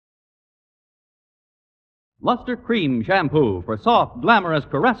Luster Cream Shampoo for soft, glamorous,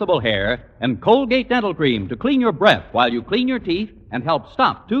 caressable hair, and Colgate Dental Cream to clean your breath while you clean your teeth and help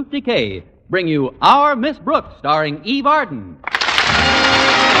stop tooth decay bring you Our Miss Brooks, starring Eve Arden.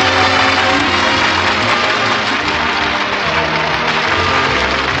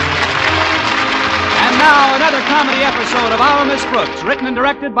 And now, another comedy episode of Our Miss Brooks, written and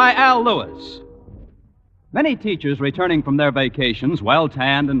directed by Al Lewis. Many teachers returning from their vacations,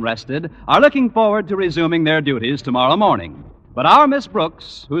 well-tanned and rested, are looking forward to resuming their duties tomorrow morning. But our Miss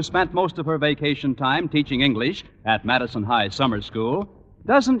Brooks, who spent most of her vacation time teaching English at Madison High Summer School,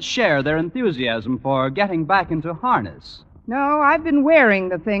 doesn't share their enthusiasm for getting back into harness. No, I've been wearing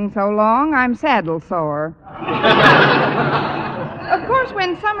the thing so long, I'm saddle sore. Of course,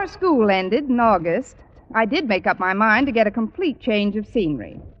 when summer school ended in August, I did make up my mind to get a complete change of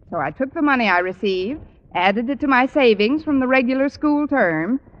scenery. So I took the money I received, added it to my savings from the regular school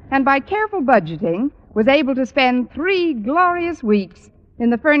term, and by careful budgeting, was able to spend 3 glorious weeks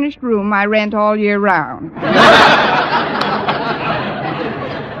in the furnished room I rent all year round.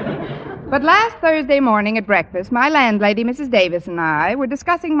 But last Thursday morning at breakfast, my landlady, Mrs. Davis, and I were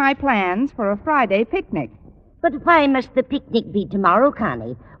discussing my plans for a Friday picnic. But why must the picnic be tomorrow,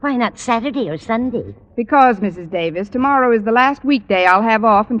 Connie? Why not Saturday or Sunday? Because, Mrs. Davis, tomorrow is the last weekday I'll have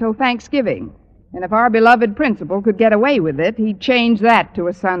off until Thanksgiving. And if our beloved principal could get away with it, he'd change that to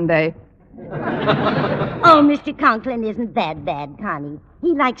a Sunday. Oh, Mr. Conklin isn't that bad, Connie.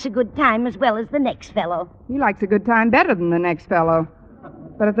 He likes a good time as well as the next fellow. He likes a good time better than the next fellow.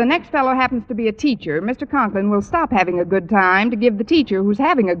 But if the next fellow happens to be a teacher, Mr. Conklin will stop having a good time to give the teacher who's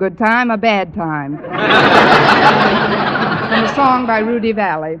having a good time a bad time. From a song by Rudy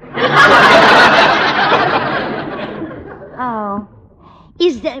Valley. Oh.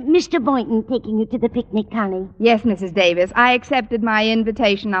 Is Mr. Boynton taking you to the picnic, Connie? Yes, Mrs. Davis. I accepted my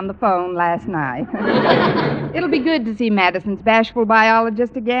invitation on the phone last night. It'll be good to see Madison's bashful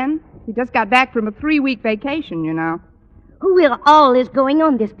biologist again. He just got back from a 3-week vacation, you know. Who all is going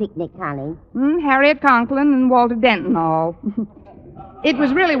on this picnic, Connie? Harriet Conklin and Walter Denton all. It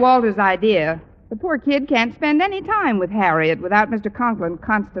was really Walter's idea. The poor kid can't spend any time with Harriet without Mr. Conklin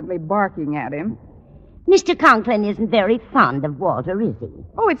constantly barking at him. Mr. Conklin isn't very fond of Walter, is he?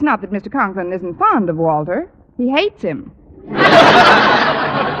 Oh, it's not that Mr. Conklin isn't fond of Walter. He hates him. But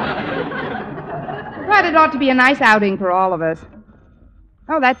it ought to be a nice outing for all of us.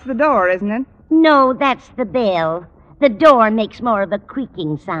 Oh, that's the door, isn't it? No, that's the bell. The door makes more of a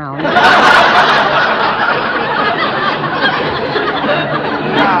creaking sound.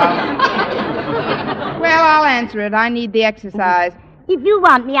 Well, I'll answer it. I need the exercise. If you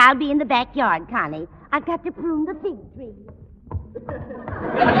want me, I'll be in the backyard, Connie. I've got to prune the fig tree.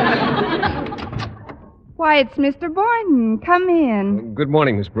 Why, it's Mr. Boynton. Come in. Good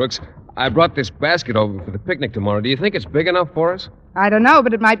morning, Miss Brooks. I brought this basket over for the picnic tomorrow. Do you think it's big enough for us? I don't know,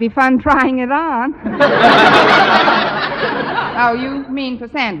 but it might be fun trying it on. Oh, you mean for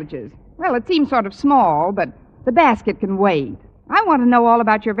sandwiches? Well, it seems sort of small, but the basket can wait. I want to know all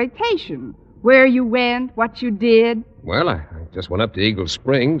about your vacation. Where you went, what you did. Well, I just went up to Eagle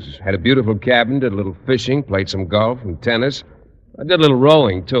Springs, had a beautiful cabin, did a little fishing, played some golf and tennis. I did a little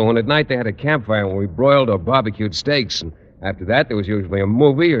rowing, too, and at night they had a campfire where we broiled or barbecued steaks, and after that there was usually a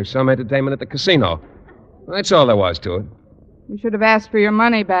movie or some entertainment at the casino. That's all there was to it. You should have asked for your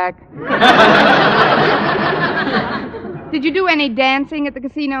money back. Did you do any dancing at the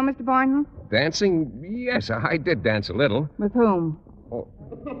casino, Mr. Boynton? Dancing? Yes, I did dance a little. With whom? Oh.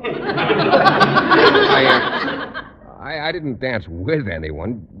 I didn't dance with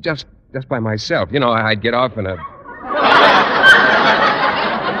anyone, just by myself. You know, I'd get off in a...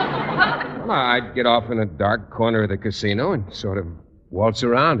 I'd get off in a dark corner of the casino and sort of waltz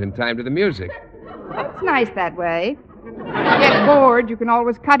around in time to the music. That's nice that way. If you get bored, you can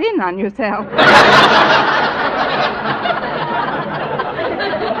always cut in on yourself.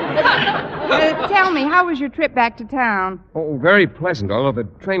 Tell me, how was your trip back to town? Oh, very pleasant, although the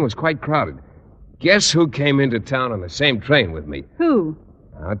train was quite crowded. Guess who came into town on the same train with me? Who?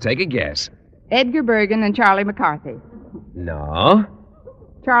 I'll take a guess. Edgar Bergen and Charlie McCarthy. No.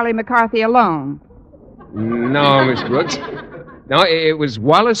 Charlie McCarthy alone. No, Miss Brooks. No, it was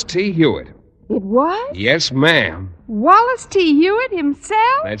Wallace T. Hewitt. It was? Yes, ma'am. Wallace T. Hewitt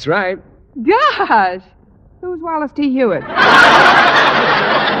himself? That's right. Gosh! Who's Wallace T. Hewitt?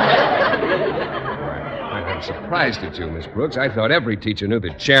 I'm surprised at you, Miss Brooks. I thought every teacher knew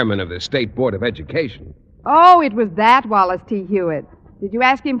the chairman of the State Board of Education. Oh, it was that Wallace T. Hewitt. Did you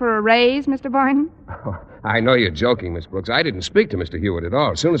ask him for a raise, Mr. Boynton? Oh, I know you're joking, Miss Brooks. I didn't speak to Mr. Hewitt at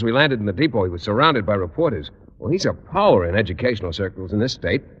all. As soon as we landed in the depot, he was surrounded by reporters. Well, he's a power in educational circles in this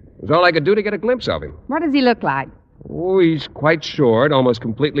state. It was all I could do to get a glimpse of him. What does he look like? Oh, he's quite short, almost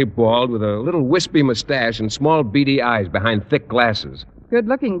completely bald, with a little wispy mustache and small beady eyes behind thick glasses.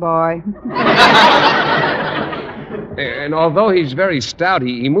 Good-looking boy. And although he's very stout,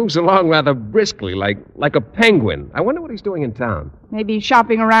 he moves along rather briskly, like a penguin. I wonder what he's doing in town. Maybe he's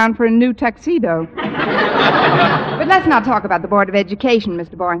shopping around for a new tuxedo. But let's not talk about the Board of Education,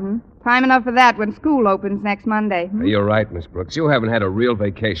 Mr. Boynton. Time enough for that when school opens next Monday. You're right, Miss Brooks. You haven't had a real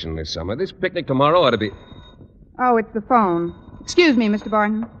vacation this summer. This picnic tomorrow ought to be... Oh, it's the phone. Excuse me, Mr.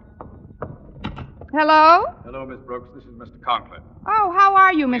 Boynton. Hello? Hello, Miss Brooks. This is Mr. Conklin. Oh, how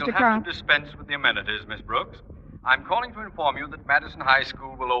are you, Mr. You'll have to dispense with the amenities, Miss Brooks. I'm calling to inform you that Madison High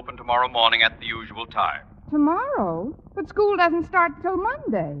School will open tomorrow morning at the usual time. Tomorrow? But school doesn't start till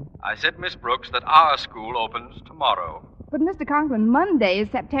Monday. I said, Miss Brooks, that our school opens tomorrow. But, Mr. Conklin, Monday is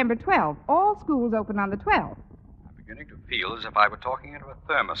September 12th. All schools open on the 12th. I'm beginning to feel as if I were talking into a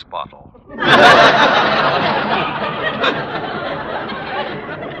thermos bottle.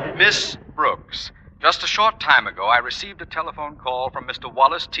 Miss Brooks, just a short time ago, I received a telephone call from Mr.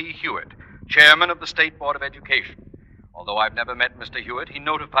 Wallace T. Hewitt, chairman of the State Board of Education. Although I've never met Mr. Hewitt, he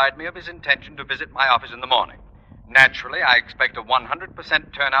notified me of his intention to visit my office in the morning. Naturally, I expect a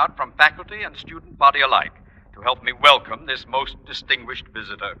 100% turnout from faculty and student body alike to help me welcome this most distinguished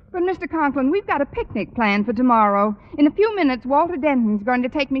visitor. But, Mr. Conklin, we've got a picnic planned for tomorrow. In a few minutes, Walter Denton's going to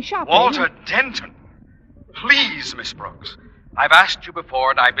take me shopping. Walter Denton? Please, Miss Brooks. I've asked you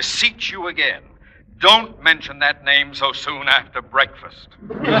before, and I beseech you again. Don't mention that name so soon after breakfast.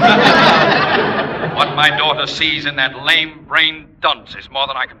 What my daughter sees in that lame-brained dunce is more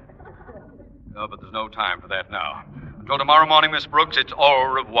than I can... No, but there's no time for that now. Until tomorrow morning, Miss Brooks, it's au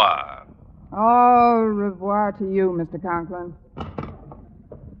revoir. Au revoir to you, Mr. Conklin.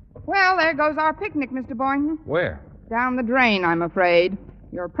 Well, there goes our picnic, Mr. Boynton. Where? Down the drain, I'm afraid.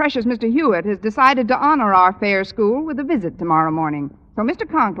 Your precious Mr. Hewitt has decided to honor our fair school with a visit tomorrow morning. So Mr.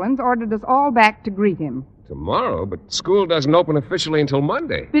 Conklin's ordered us all back to greet him. Tomorrow? But school doesn't open officially until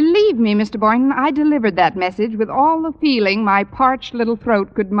Monday. Believe me, Mr. Boynton, I delivered that message with all the feeling my parched little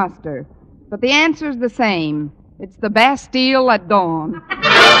throat could muster. But the answer's the same. It's the Bastille at dawn.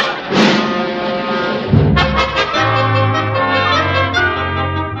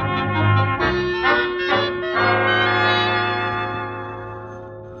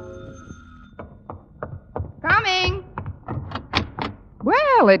 Coming.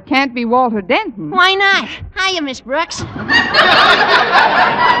 Well, it can't be Walter Denton. Why not? Hiya, Miss Brooks.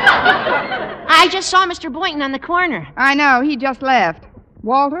 I just saw Mr. Boynton on the corner. I know. He just left.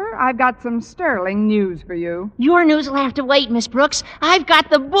 Walter, I've got some sterling news for you. Your news will have to wait, Miss Brooks. I've got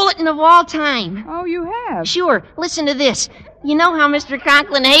the bulletin of all time. Oh, you have? Sure. Listen to this. You know how Mr.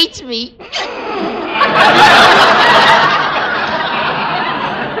 Conklin hates me.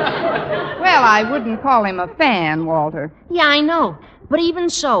 Well, I wouldn't call him a fan, Walter. Yeah, I know. But even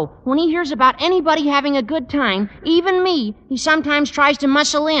so, when he hears about anybody having a good time, even me, he sometimes tries to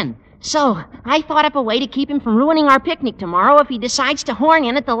muscle in. So, I thought up a way to keep him from ruining our picnic tomorrow if he decides to horn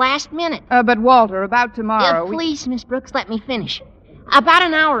in at the last minute. But, Walter, about tomorrow... Please, Miss Brooks, let me finish. About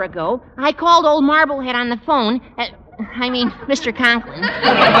an hour ago, I called old Marblehead on the phone... Mr. Conklin.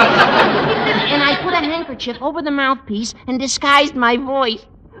 And I put a handkerchief over the mouthpiece and disguised my voice.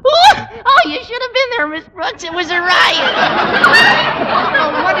 Oh, you should have been there, Miss Brooks. It was a riot.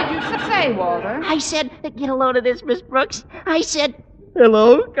 Well, what did you say, Walter? I said, get a load of this, Miss Brooks. I said,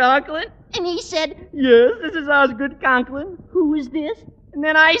 hello, Conklin. And he said, yes, this is Osgood Conklin. Who is this? And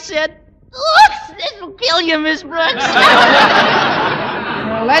then I said, oops, this will kill you, Miss Brooks.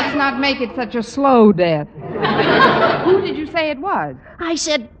 Well, let's not make it such a slow death. Who did you say it was? I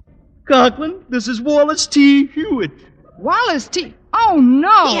said, Conklin, this is Wallace T. Hewitt. Wallace T. Oh,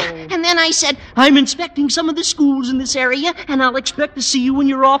 no. Yeah. And then I said, I'm inspecting some of the schools in this area, and I'll expect to see you in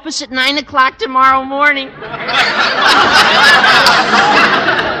your office at 9 o'clock tomorrow morning. And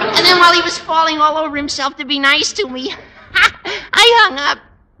then while he was falling all over himself to be nice to me, I hung up.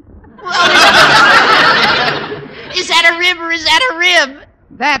 Well, is that a rib or is that a rib?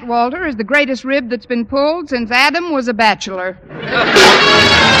 That, Walter, is the greatest rib that's been pulled since Adam was a bachelor.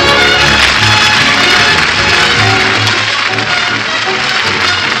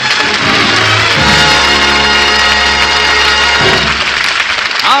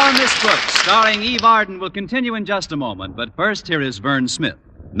 Our Miss Brooks, starring Eve Arden, will continue in just a moment, but first here is Vern Smith.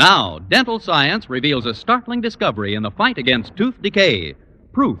 Now, dental science reveals a startling discovery in the fight against tooth decay.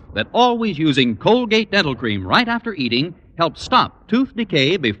 Proof that always using Colgate dental cream right after eating helps stop tooth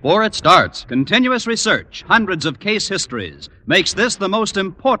decay before it starts. Continuous research, hundreds of case histories, makes this the most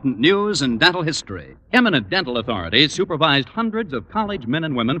important news in dental history. Eminent dental authorities supervised hundreds of college men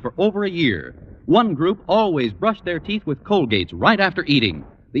and women for over a year. One group always brushed their teeth with Colgates right after eating.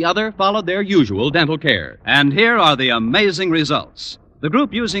 The other followed their usual dental care. And here are the amazing results. The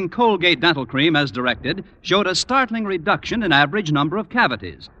group using Colgate dental cream as directed showed a startling reduction in average number of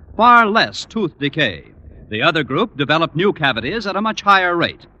cavities, far less tooth decay. The other group developed new cavities at a much higher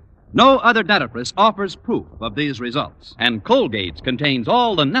rate. No other dentifrice offers proof of these results. And Colgates contains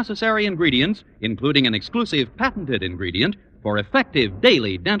all the necessary ingredients, including an exclusive patented ingredient for effective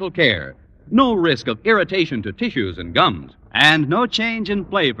daily dental care. No risk of irritation to tissues and gums. And no change in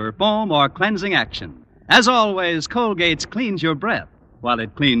flavor, foam, or cleansing action. As always, Colgate's cleans your breath while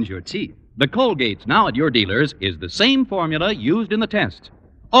it cleans your teeth. The Colgates now at your dealers is the same formula used in the test.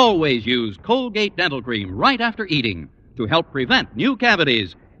 Always use Colgate dental cream right after eating to help prevent new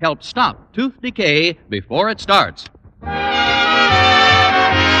cavities, help stop tooth decay before it starts.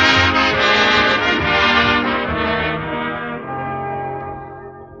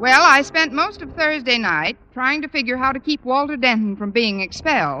 Well, I spent most of Thursday night trying to figure how to keep Walter Denton from being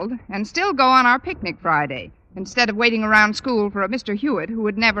expelled and still go on our picnic Friday, instead of waiting around school for a Mr. Hewitt who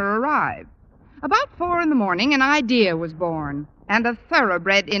would never arrive. About 4 a.m, an idea was born, and a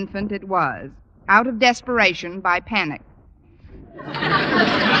thoroughbred infant it was, out of desperation by panic. A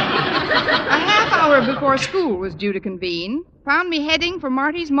half hour before school was due to convene, found me heading for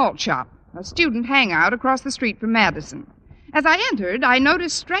Marty's Malt Shop, a student hangout across the street from Madison. As I entered, I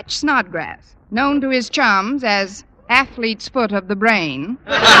noticed Stretch Snodgrass, known to his chums as Athlete's Foot of the Brain,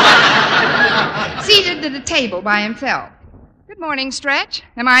 seated at a table by himself. Good morning, Stretch.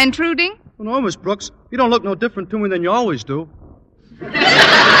 Am I intruding? Oh, no, Miss Brooks. You don't look no different to me than you always do. Thank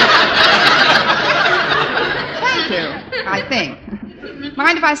you, I think.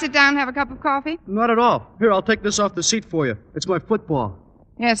 Mind if I sit down and have a cup of coffee? Not at all. Here, I'll take this off the seat for you. It's my football.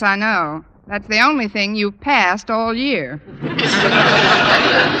 Yes, I know. That's the only thing you've passed all year.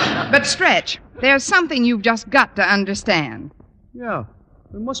 But, Stretch, there's something you've just got to understand. Yeah,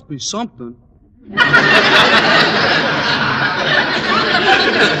 there must be something.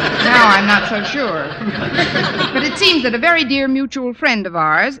 Now I'm not so sure. But it seems that a very dear mutual friend of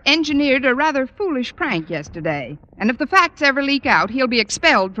ours engineered a rather foolish prank yesterday. And if the facts ever leak out, he'll be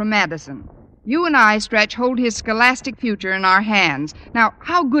expelled from Madison. You and I, Stretch, hold his scholastic future in our hands. Now,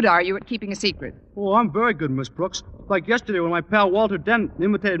 how good are you at keeping a secret? Oh, I'm very good, Miss Brooks. Like yesterday when my pal Walter Dent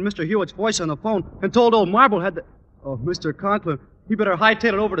imitated Mr. Hewitt's voice on the phone and told old Marblehead that... Oh, Mr. Conklin, he better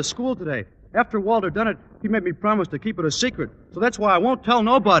hightail it over to school today. After Walter done it, he made me promise to keep it a secret. So that's why I won't tell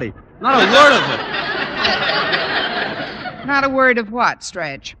nobody. Not a word of it. Not a word of what,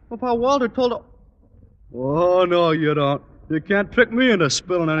 Stretch? Well, pal Walter told... Oh, no, you don't. You can't trick me into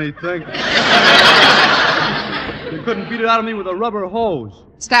spilling anything. You couldn't beat it out of me with a rubber hose.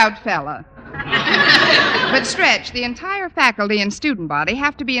 Stout fella. But, Stretch, the entire faculty and student body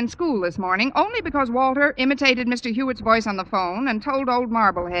have to be in school this morning only because Walter imitated Mr. Hewitt's voice on the phone and told old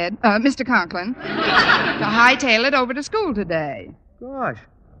Marblehead, Mr. Conklin, to hightail it over to school today. Gosh,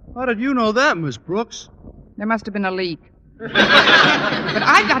 how did you know that, Miss Brooks? There must have been a leak. But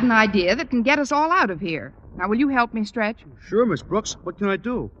I've got an idea that can get us all out of here. Now, will you help me, Stretch? Sure, Miss Brooks. What can I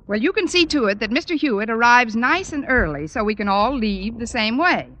do? Well, you can see to it that Mr. Hewitt arrives nice and early so we can all leave the same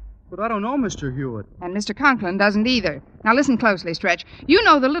way. But I don't know Mr. Hewitt. And Mr. Conklin doesn't either. Now, listen closely, Stretch. You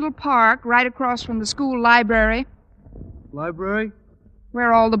know the little park right across from the school library? Library?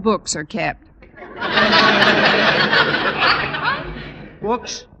 Where all the books are kept.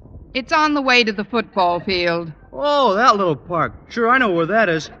 Books? It's on the way to the football field. Oh, that little park. Sure, I know where that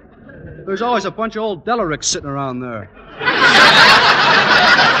is. There's always a bunch of old delericks sitting around there.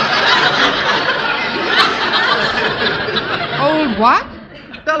 Old what?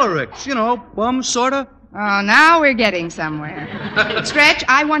 Delericks, you know, bums, sorta. Oh, now we're getting somewhere. Stretch,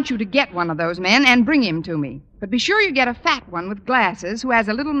 I want you to get one of those men and bring him to me. But be sure you get a fat one with glasses who has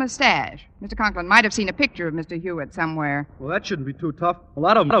a little mustache. Mr. Conklin might have seen a picture of Mr. Hewitt somewhere. Well, that shouldn't be too tough. A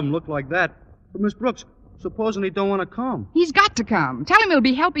lot of them look like that. But, Miss Brooks, supposing he don't want to come? He's got to come. Tell him he'll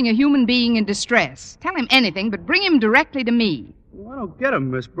be helping a human being in distress. Tell him anything, but bring him directly to me. Well, I don't get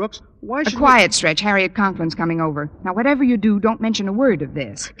him, Miss Brooks. Why should Quiet, Stretch. Harriet Conklin's coming over. Now, whatever you do, don't mention a word of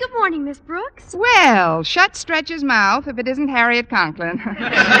this. Good morning, Miss Brooks. Well, shut Stretch's mouth if it isn't Harriet Conklin.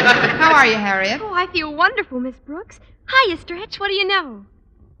 How are you, Harriet? Oh, I feel wonderful, Miss Brooks. Hiya, Stretch. What do you know?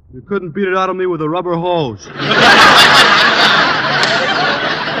 You couldn't beat it out of me with a rubber hose.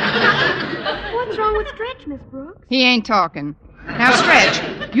 What's wrong with Stretch, Miss Brooks? He ain't talking. Now,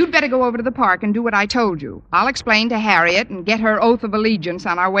 Stretch, You'd better go over to the park and do what I told you. I'll explain to Harriet and get her oath of allegiance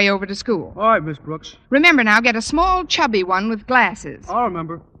on our way over to school. All right, Miss Brooks. Remember now, get a small, chubby one with glasses. I'll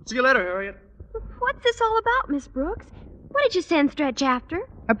remember. See you later, Harriet. What's this all about, Miss Brooks? What did you send Stretch after?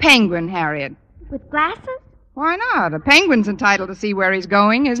 A penguin, Harriet. With glasses? Why not? A penguin's entitled to see where he's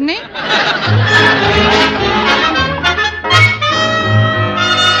going, isn't he?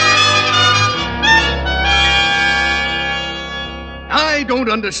 I don't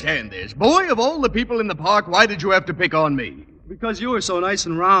understand this. Boy, of all the people in the park, why did you have to pick on me? Because you were so nice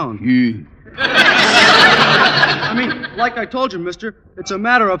and round. Yeah. I mean, like I told you, mister, it's a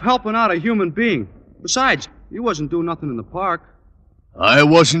matter of helping out a human being. Besides, you wasn't doing nothing in the park. I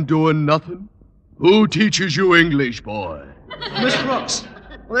wasn't doing nothing? Who teaches you English, boy? Miss Brooks.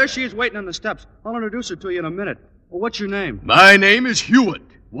 Well, there she is waiting on the steps. I'll introduce her to you in a minute. Well, what's your name? My name is Hewitt.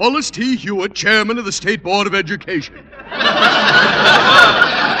 Wallace T. Hewitt, chairman of the State Board of Education.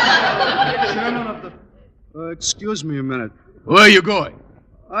 Chairman of the... excuse me a minute. Where are you going?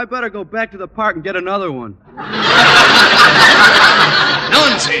 I better go back to the park and get another one.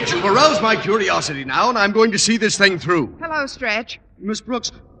 Nonsense. You've aroused my curiosity now, and I'm going to see this thing through. Hello, Stretch. Miss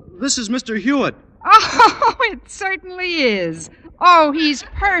Brooks, this is Mr. Hewitt. Oh, it certainly is. Oh, he's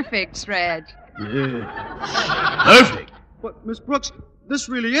perfect, Stretch. Yeah. Perfect. But, Miss Brooks, this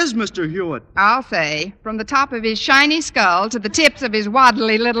really is Mr. Hewitt. I'll say, from the top of his shiny skull to the tips of his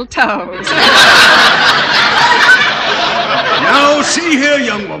waddly little toes. Now, see here,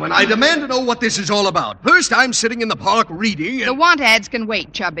 young woman. I demand to know what this is all about. First, I'm sitting in the park reading and... The want ads can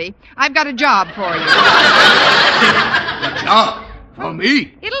wait, Chubby. I've got a job for you. A job? For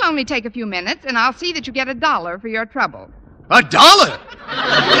me? It'll only take a few minutes, and I'll see that you get $1 for your trouble. $1?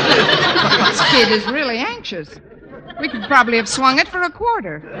 This kid is really anxious. We could probably have swung it for a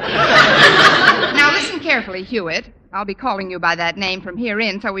quarter. Now, listen carefully, Hewitt. I'll be calling you by that name from here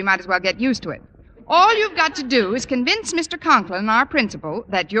in, so we might as well get used to it. All you've got to do is convince Mr. Conklin, our principal,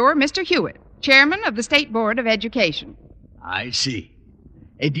 that you're Mr. Hewitt, chairman of the State Board of Education. I see.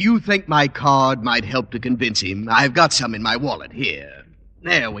 Do you think my card might help to convince him? I've got some in my wallet here.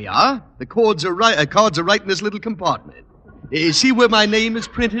 There we are. The cards are right in this little compartment. See where my name is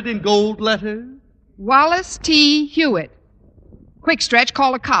printed in gold letters? Wallace T. Hewitt. Quick, Stretch,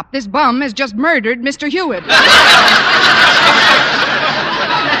 call a cop. This bum has just murdered Mr. Hewitt.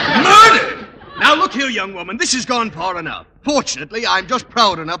 Murdered? Now, look here, young woman. This has gone far enough. Fortunately, I'm just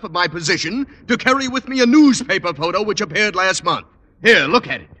proud enough of my position to carry with me a newspaper photo which appeared last month. Here, look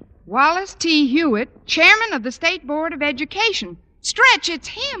at it. Wallace T. Hewitt, chairman of the State Board of Education. Stretch, it's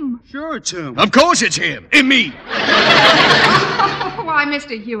him. Sure, it's him. Of course it's him. And me. Oh, why,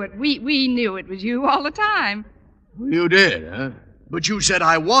 Mr. Hewitt, we knew it was you all the time. You did, huh? But you said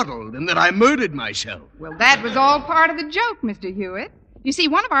I waddled and that I murdered myself. Well, that was all part of the joke, Mr. Hewitt. You see,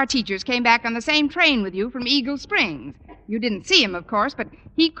 one of our teachers came back on the same train with you from Eagle Springs. You didn't see him, of course, but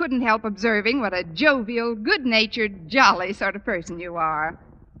he couldn't help observing what a jovial, good-natured, jolly sort of person you are.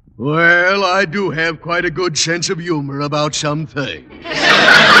 Well, I do have quite a good sense of humor about some things.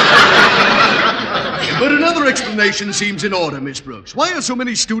 But another explanation seems in order, Miss Brooks. Why are so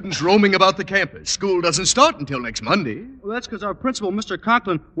many students roaming about the campus? School doesn't start until next Monday. Well, that's because our principal, Mr.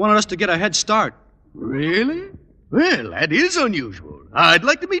 Conklin, wanted us to get a head start. Really? Well, that is unusual. I'd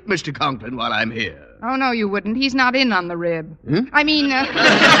like to meet Mr. Conklin while I'm here. Oh, no, you wouldn't. He's not in on the rib. Huh? I mean,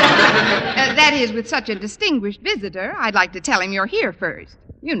 that is, with such a distinguished visitor, I'd like to tell him you're here first.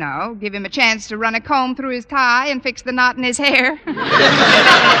 You know, give him a chance to run a comb through his tie and fix the knot in his hair.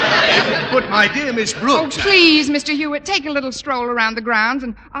 But, my dear Miss Brooks... Oh, please, Mr. Hewitt, take a little stroll around the grounds,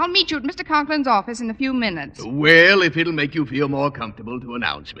 and I'll meet you at Mr. Conklin's office in a few minutes. Well, if it'll make you feel more comfortable to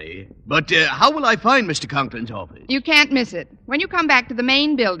announce me. But how will I find Mr. Conklin's office? You can't miss it. When you come back to the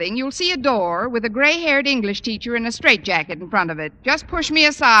main building, you'll see a door with a gray-haired English teacher in a straitjacket in front of it. Just push me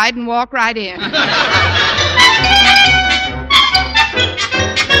aside and walk right in.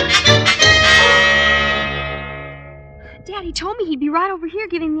 Daddy told me he'd be right over here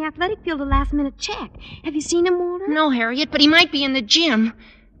giving the athletic field a last-minute check. Have you seen him, Walter? No, Harriet, but he might be in the gym.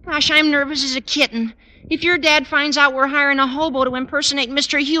 Gosh, I'm nervous as a kitten. If your dad finds out we're hiring a hobo to impersonate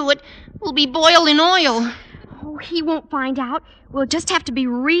Mr. Hewitt, we'll be boiled in oil. Oh, he won't find out. We'll just have to be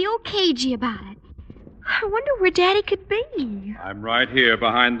real cagey about it. I wonder where Daddy could be. I'm right here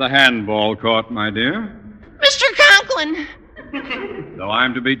behind the handball court, my dear. Mr. Conklin! So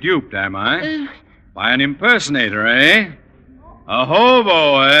I'm to be duped, am I? By an impersonator, eh? A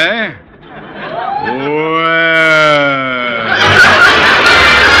hobo, eh? Well...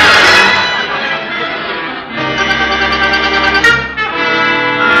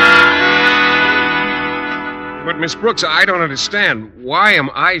 But Miss Brooks, I don't understand. Why am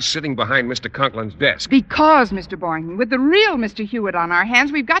I sitting behind Mr. Conklin's desk? Because, Mr. Boynton, with the real Mr. Hewitt on our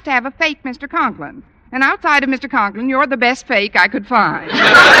hands, we've got to have a fake Mr. Conklin. And outside of Mr. Conklin, you're the best fake I could find.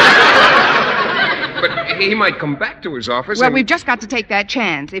 But he might come back to his office. Well, we've just got to take that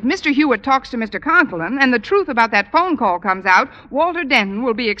chance. If Mr. Hewitt talks to Mr. Conklin and the truth about that phone call comes out, Walter Denton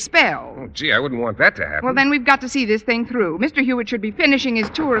will be expelled. Oh, gee, I wouldn't want that to happen. Well, then we've got to see this thing through. Mr. Hewitt should be finishing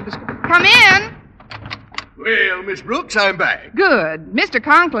his tour of the school. Come in! Well, Miss Brooks, I'm back. Good. Mr.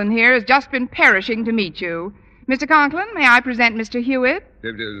 Conklin here has just been perishing to meet you. Mr. Conklin, may I present Mr. Hewitt?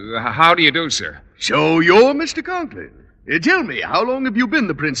 How do you do, sir? So you're Mr. Conklin. Tell me, how long have you been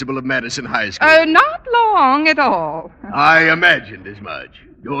the principal of Madison High School? Not long at all. I imagined as much.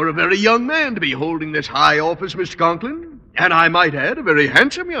 You're a very young man to be holding this high office, Mr. Conklin. And I might add, a very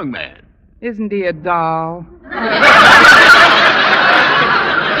handsome young man. Isn't he a doll?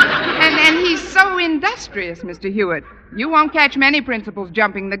 And he's so industrious, Mr. Hewitt. You won't catch many principals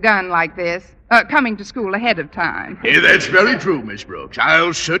jumping the gun like this, coming to school ahead of time. That's very true, Miss Brooks.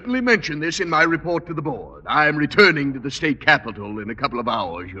 I'll certainly mention this in my report to the board. I'm returning to the state capitol in a couple of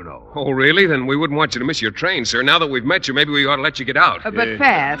hours, you know. Oh, really? Then we wouldn't want you to miss your train, sir. Now that we've met you, maybe we ought to let you get out. But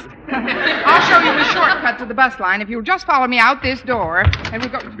fast. I'll show you a shortcut to the bus line if you'll just follow me out this door, and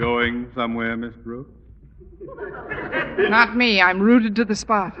we'll go... Going somewhere, Miss Brooks? Not me. I'm rooted to the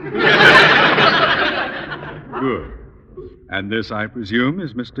spot. Good. And this, I presume,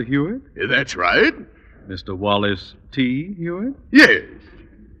 is Mr. Hewitt? That's right. Mr. Wallace T. Hewitt? Yes.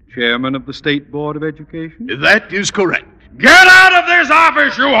 Chairman of the State Board of Education? That is correct. Get out of this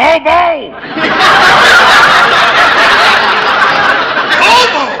office, you hobo!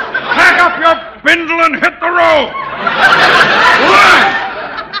 Hobo! Pack up your bindle and hit the road! What?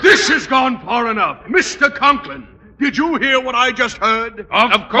 This has gone far enough. Mr. Conklin, did you hear what I just heard?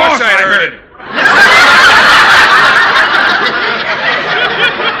 Of course I heard it.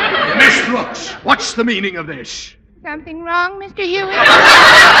 Miss Brooks, what's the meaning of this? Something wrong, Mr. Hewitt?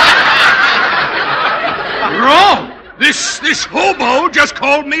 Wrong! This hobo just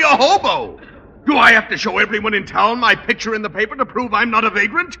called me a hobo. Do I have to show everyone in town my picture in the paper to prove I'm not a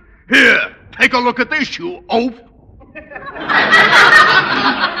vagrant? Here, take a look at this, you oaf.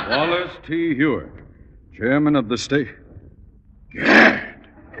 Wallace T. Hewitt, Chairman of the State... Gad!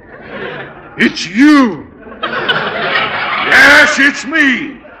 It's you! Yes, it's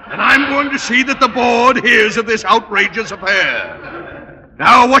me! And I'm going to see that the board hears of this outrageous affair.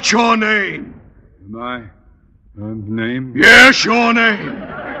 Now, what's your name? My name? Yes, your name.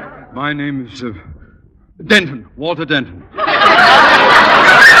 My name is Denton, Walter Denton.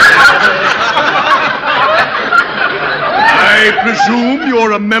 I presume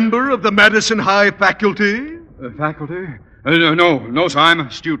you're a member of the Madison High faculty? Faculty? No, sir. I'm a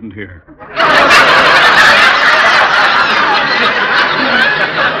student here.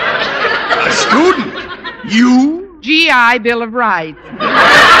 A student? You? GI Bill of Rights.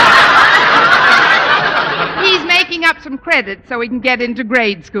 He's making up some credits so he can get into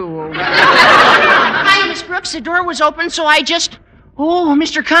grade school. Hi, Miss Brooks. The door was open, so I just... Oh,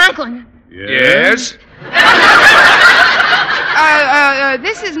 Mr. Conklin. Yes?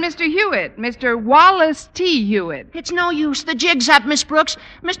 This is Mr. Hewitt, Mr. Wallace T. Hewitt. It's no use. The jig's up, Miss Brooks.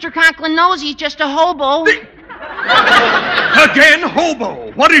 Mr. Conklin knows he's just a hobo. Again,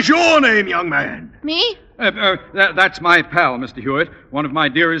 hobo. What is your name, young man? Me? That's my pal, Mr. Hewitt, one of my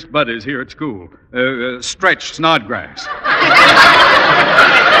dearest buddies here at school. Stretch Snodgrass.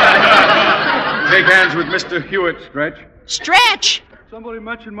 Shake hands with Mr. Hewitt, Stretch. Stretch? Somebody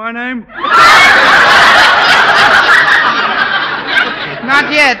mention my name?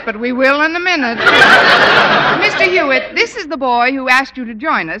 Not yet, but we will in a minute. Mr. Hewitt, this is the boy who asked you to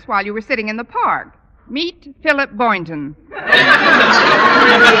join us while you were sitting in the park. Meet Philip Boynton.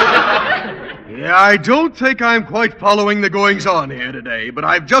 Yeah, I don't think I'm quite following the goings-on here today, but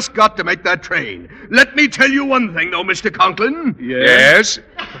I've just got to make that train. Let me tell you one thing, though, Mr. Conklin. Yes?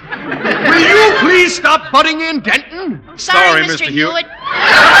 Will you please stop butting in, Denton? Sorry, Mr. Hewitt.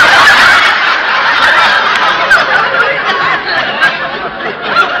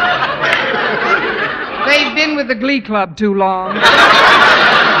 They've been with the Glee Club too long.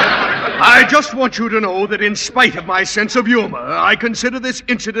 I just want you to know that in spite of my sense of humor, I consider this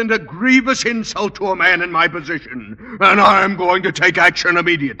incident a grievous insult to a man in my position, and I'm going to take action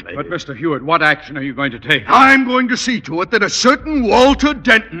immediately. But, Mr. Hewitt, what action are you going to take? I'm going to see to it that a certain Walter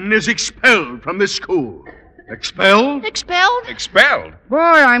Denton is expelled from this school. Expelled? Expelled? Expelled? Boy,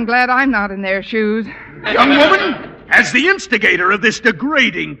 I'm glad I'm not in their shoes. Young woman, as the instigator of this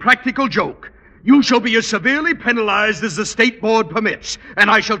degrading practical joke, You shall be as severely penalized as the state board permits,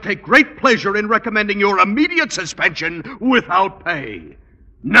 and I shall take great pleasure in recommending your immediate suspension without pay.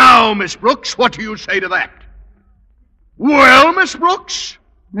 Now, Miss Brooks, what do you say to that? Well, Miss Brooks?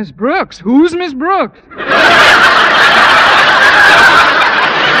 Miss Brooks? Who's Miss Brooks? What?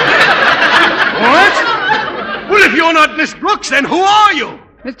 Well, if you're not Miss Brooks, then who are you?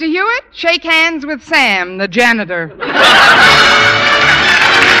 Mr. Hewitt, shake hands with Sam, the janitor.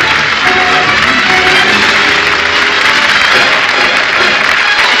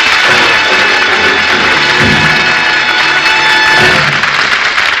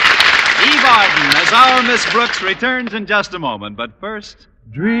 As our Miss Brooks returns in just a moment, but first...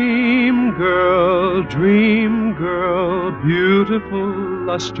 Dream girl, beautiful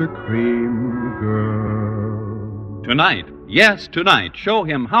luster cream girl. Tonight, yes, tonight, show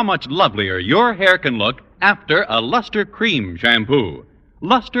him how much lovelier your hair can look after a Luster Cream shampoo.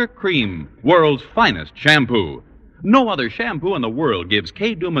 Luster Cream, world's finest shampoo. No other shampoo in the world gives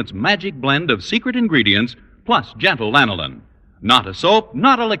Kay Daumit's magic blend of secret ingredients plus gentle lanolin. Not a soap,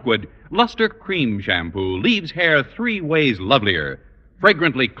 not a liquid. Luster Cream Shampoo leaves hair 3 ways lovelier.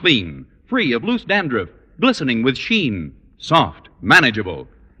 Fragrantly clean, free of loose dandruff, glistening with sheen, soft, manageable.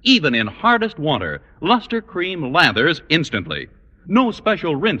 Even in hardest water, Luster Cream lathers instantly. No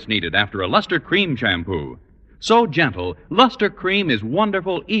special rinse needed after a Luster Cream shampoo. So gentle, Luster Cream is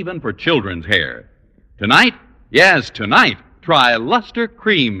wonderful even for children's hair. Tonight, yes, tonight, try Luster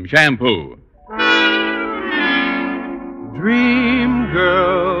Cream Shampoo. Dream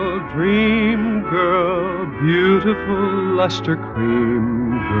girl, beautiful luster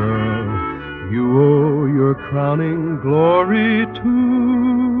cream girl. You owe your crowning glory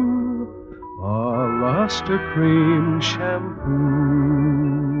to a luster cream shampoo.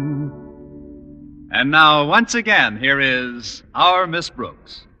 And now, once again, here is our Miss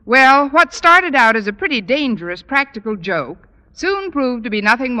Brooks. Well, what started out as a pretty dangerous practical joke soon proved to be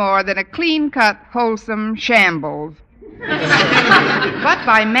nothing more than a clean-cut, wholesome shambles. But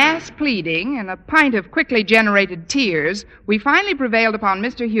by mass pleading and a pint of quickly generated tears, we finally prevailed upon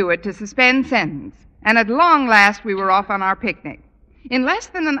Mr. Hewitt to suspend sentence, and at long last we were off on our picnic. In less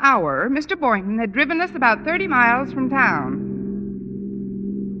than an hour, Mr. Boynton had driven us about 30 miles from town.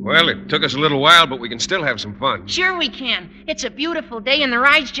 Well, it took us a little while, but we can still have some fun. Sure we can. It's a beautiful day and the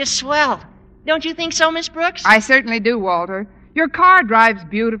ride's just swell. Don't you think so, Miss Brooks? I certainly do, Walter. Your car drives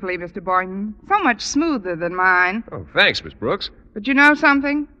beautifully, Mr. Boynton. So much smoother than mine. Oh, thanks, Miss Brooks. But you know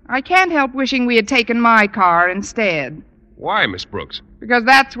something? I can't help wishing we had taken my car instead. Why, Miss Brooks? Because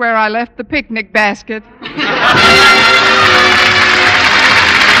that's where I left the picnic basket.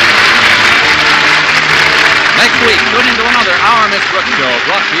 Next week, tune into another Our Miss Brooks show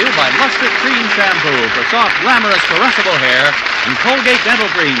brought to you by Luster Cream Shampoo for soft, glamorous, caressable hair and Colgate Dental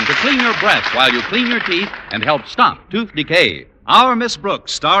Cream to clean your breath while you clean your teeth and help stop tooth decay. Our Miss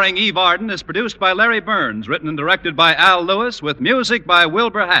Brooks, starring Eve Arden, is produced by Larry Burns, written and directed by Al Lewis, with music by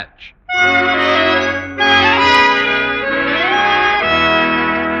Wilbur Hatch.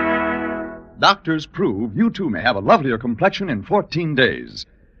 Doctors prove you too may have a lovelier complexion in 14 days.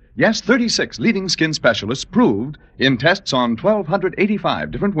 Yes, 36 leading skin specialists proved in tests on 1,285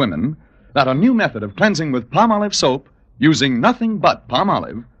 different women that a new method of cleansing with Palmolive soap using nothing but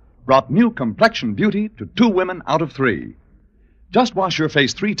Palmolive brought new complexion beauty to 2 women out of 3. Just wash your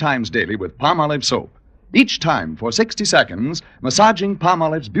face 3 times daily with Palmolive soap, each time for 60 seconds, massaging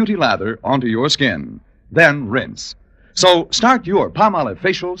Palmolive's beauty lather onto your skin. Then rinse. So start your Palmolive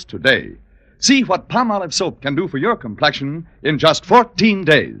facials today. See what Palmolive soap can do for your complexion in just 14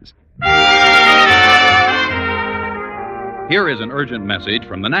 days. Here is an urgent message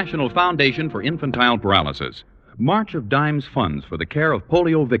from the National Foundation for Infantile Paralysis. March of Dimes funds for the care of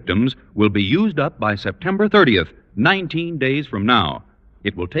polio victims will be used up by September 30th, 19 days from now.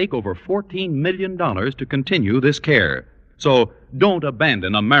 It will take over $14 million to continue this care. So don't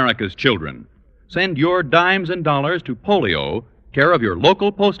abandon America's children. Send your dimes and dollars to polio, care of your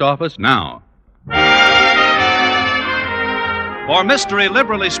local post office now. For mystery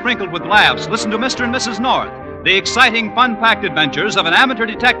liberally sprinkled with laughs, listen to Mr. and Mrs. North, the exciting, fun-packed adventures of an amateur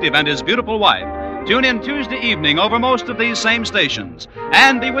detective and his beautiful wife. Tune in Tuesday evening over most of these same stations.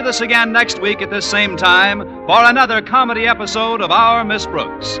 And be with us again next week at this same time for another comedy episode of Our Miss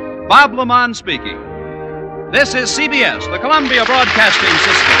Brooks. Bob Lamont speaking. This is CBS, the Columbia Broadcasting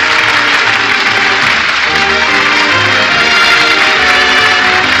System.